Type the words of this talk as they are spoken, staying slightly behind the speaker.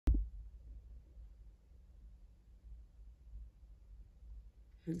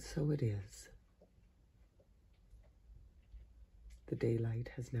And so it is. The daylight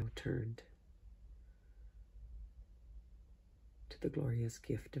has now turned to the glorious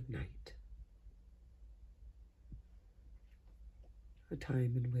gift of night, a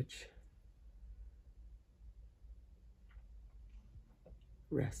time in which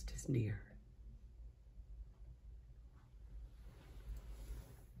rest is near.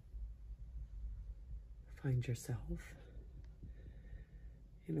 Find yourself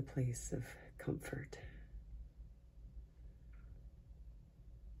in a place of comfort.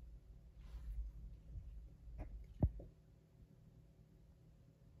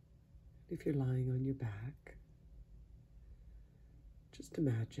 If you're lying on your back, just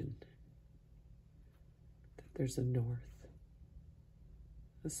imagine that there's a north,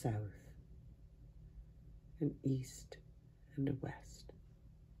 a south, an east, and a west.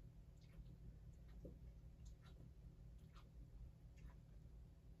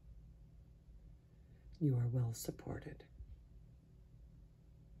 You are well supported.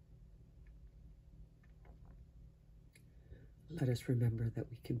 Let us remember that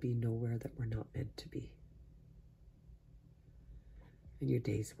we can be nowhere that we're not meant to be. And your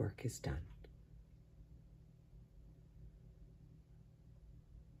day's work is done.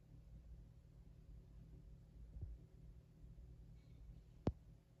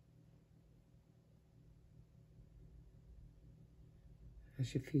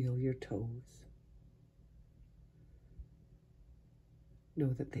 As you feel your toes,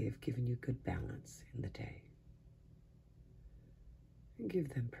 know that they have given you good balance in the day. And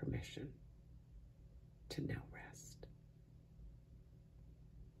give them permission to now rest.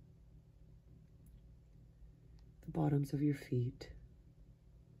 The bottoms of your feet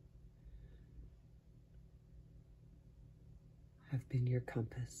have been your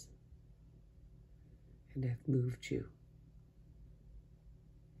compass and have moved you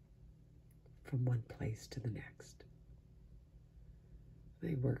from one place to the next.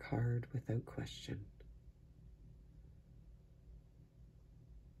 They work hard without question.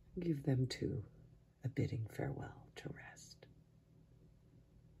 Give them too a bidding farewell to rest.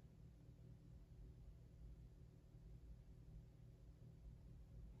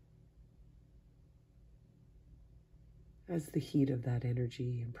 As the heat of that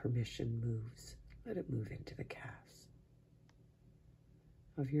energy and permission moves, let it move into the calves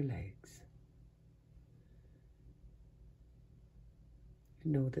of your legs.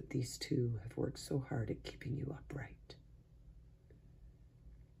 And know that these two have worked so hard at keeping you upright.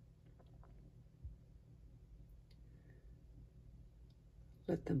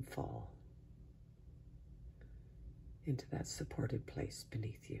 Let them fall into that supported place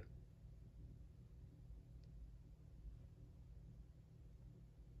beneath you.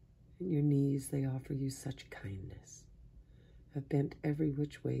 In your knees, they offer you such kindness, have bent every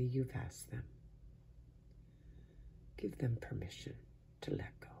which way you've asked them. Give them permission to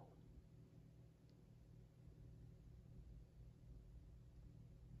let go.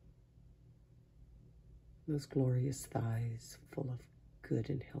 Those glorious thighs full of good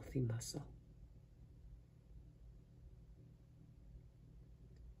and healthy muscle.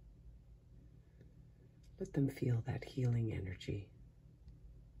 Let them feel that healing energy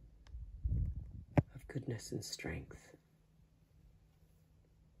of goodness and strength.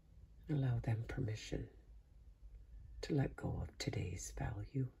 Allow them permission to let go of today's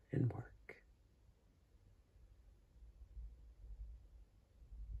value and work.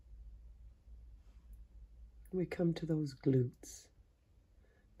 We come to those glutes,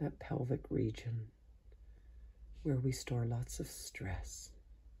 that pelvic region where we store lots of stress.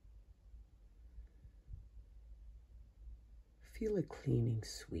 Feel a cleaning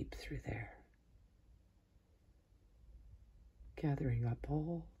sweep through there, gathering up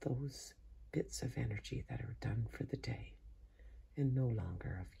all those bits of energy that are done for the day and no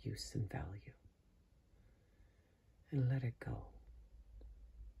longer of use and value. And let it go.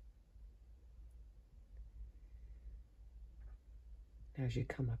 As you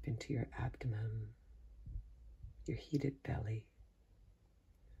come up into your abdomen, your heated belly,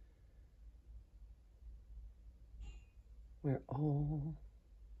 where all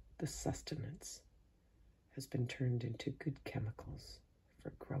the sustenance has been turned into good chemicals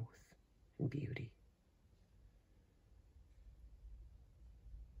for growth and beauty.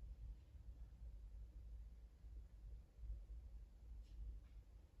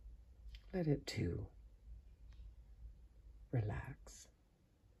 Let it too relax.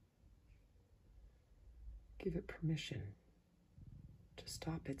 Give it permission to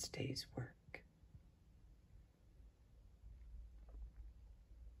stop its day's work.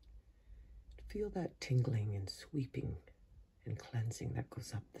 Feel that tingling and sweeping and cleansing that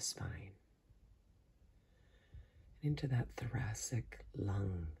goes up the spine, into that thoracic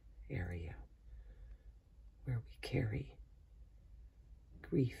lung area where we carry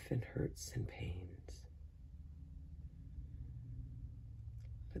grief and hurts and pains.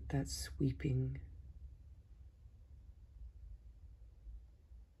 Let that sweeping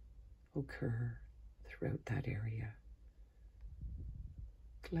occur throughout that area,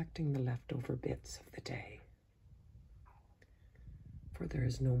 collecting the leftover bits of the day, for there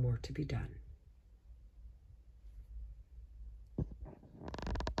is no more to be done.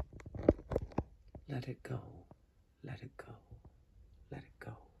 Let it go, let it go, let it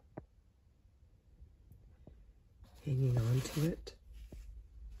go. Hanging on to it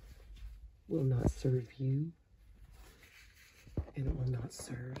will not serve you, and it will not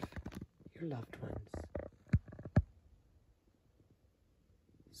serve your loved ones.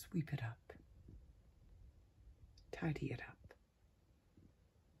 Sweep it up, tidy it up,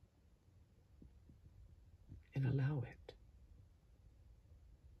 and allow it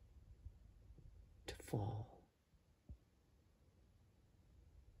to fall,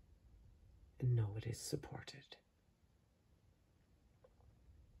 and know it is supported.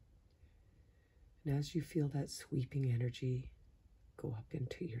 And as you feel that sweeping energy go up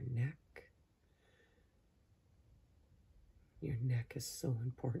into your neck is so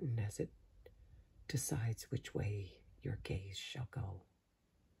important as it decides which way your gaze shall go.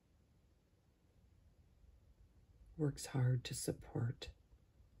 Works hard to support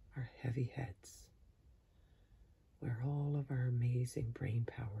our heavy heads, where all of our amazing brain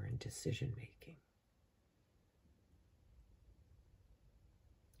power and decision making.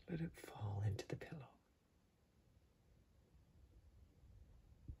 Let it fall into the pillow.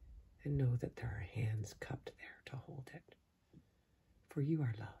 And know that there are hands cupped there to hold it, for you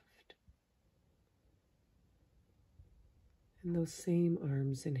are loved. And those same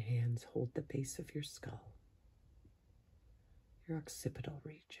arms and hands hold the base of your skull, your occipital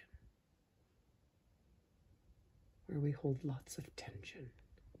region, where we hold lots of tension.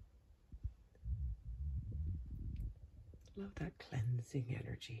 Allow that cleansing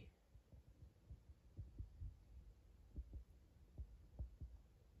energy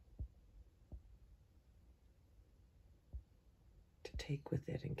to take with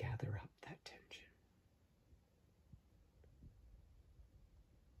it and gather up that tension.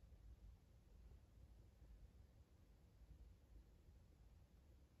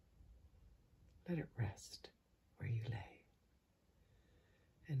 Let it rest where you lay.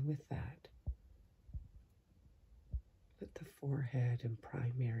 And with that, let the forehead and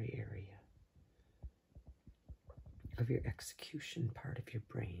primary area of your execution part of your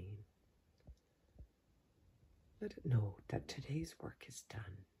brain, let it know that today's work is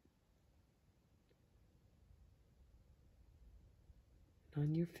done. And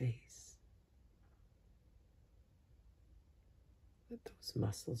on your face, let those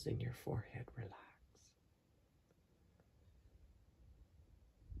muscles in your forehead relax.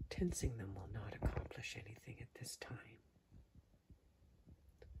 Tensing them will not accomplish anything at this time.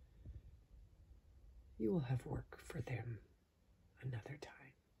 You will have work for them another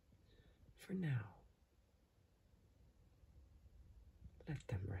time. For now, let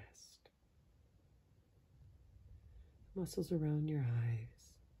them rest. Muscles around your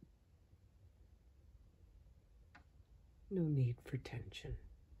eyes. No need for tension.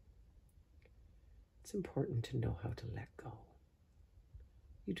 It's important to know how to let go.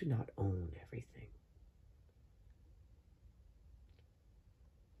 You do not own everything.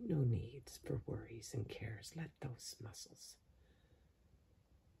 No needs for worries and cares. Let those muscles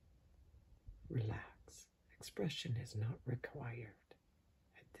relax. Expression is not required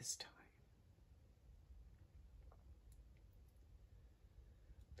at this time.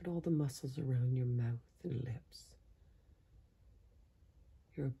 Let all the muscles around your mouth and lips,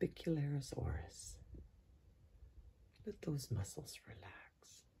 your orbicularis oris, let those muscles relax.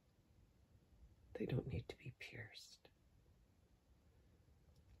 They don't need to be pierced.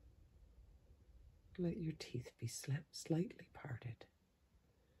 Let your teeth be slightly parted.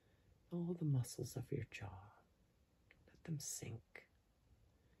 All the muscles of your jaw, let them sink.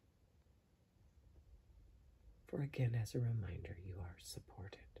 For again, as a reminder, you are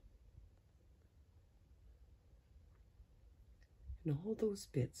supported. And all those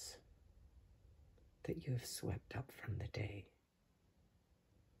bits that you have swept up from the day,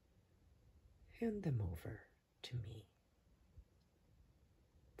 hand them over to me,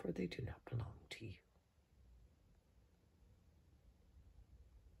 for they do not belong to you.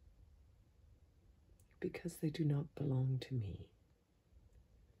 Because they do not belong to me,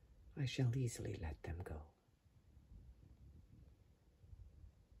 I shall easily let them go.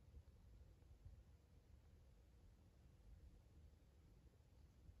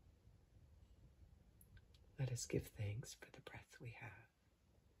 Let us give thanks for the breath we have.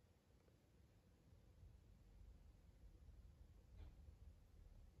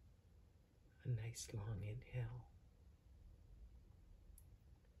 A nice long inhale.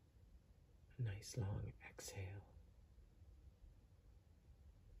 A nice long exhale.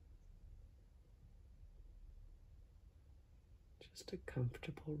 Just a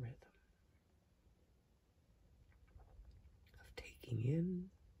comfortable rhythm of taking in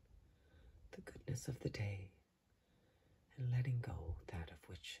the goodness of the day and letting go that of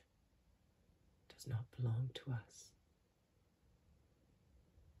which does not belong to us.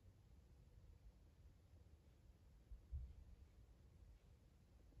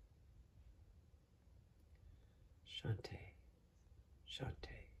 Shante,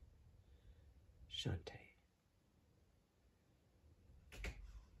 Shante, Shante.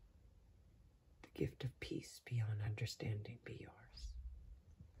 The gift of peace beyond understanding be yours.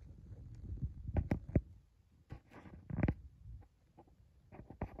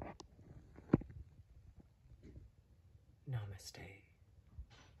 Namaste.